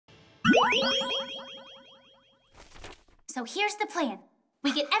So here's the plan.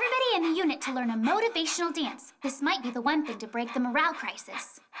 We get everybody in the unit to learn a motivational dance. This might be the one thing to break the morale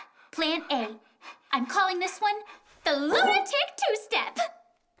crisis. Plan A. I'm calling this one the Lunatic Two-Step.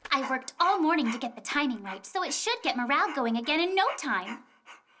 I worked all morning to get the timing right, so it should get morale going again in no time.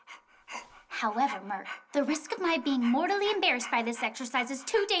 However, Mert, the risk of my being mortally embarrassed by this exercise is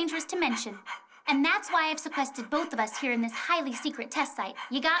too dangerous to mention. And that's why I've sequestered both of us here in this highly secret test site.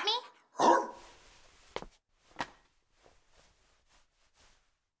 You got me?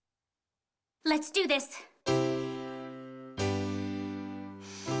 Let's do this.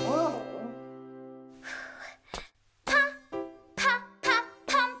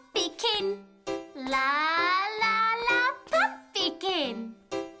 Pumpkin. La la la pumpkin.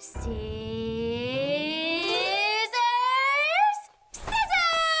 Scissors.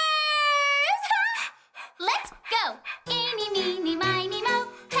 Let's go. Eeny, meeny, miny, moe.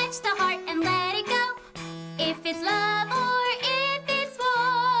 Catch the heart and let it go. If it's love or if it's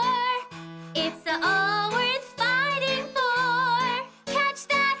war, it's all worth fighting for. Catch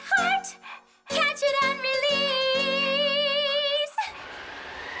that heart, catch it and release.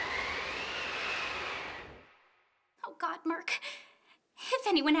 Oh God, Merc. If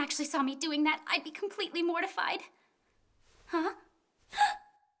anyone actually saw me doing that, I'd be completely mortified. Huh?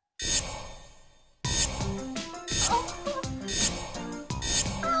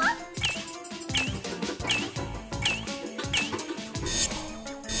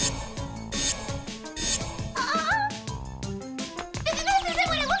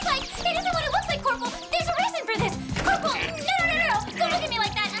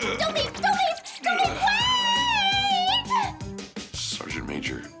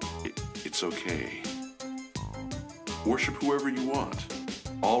 It's okay. Worship whoever you want.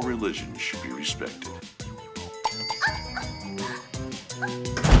 All religions should be respected.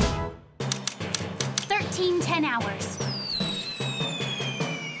 10 hours.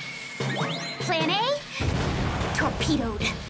 Plan A? Torpedoed.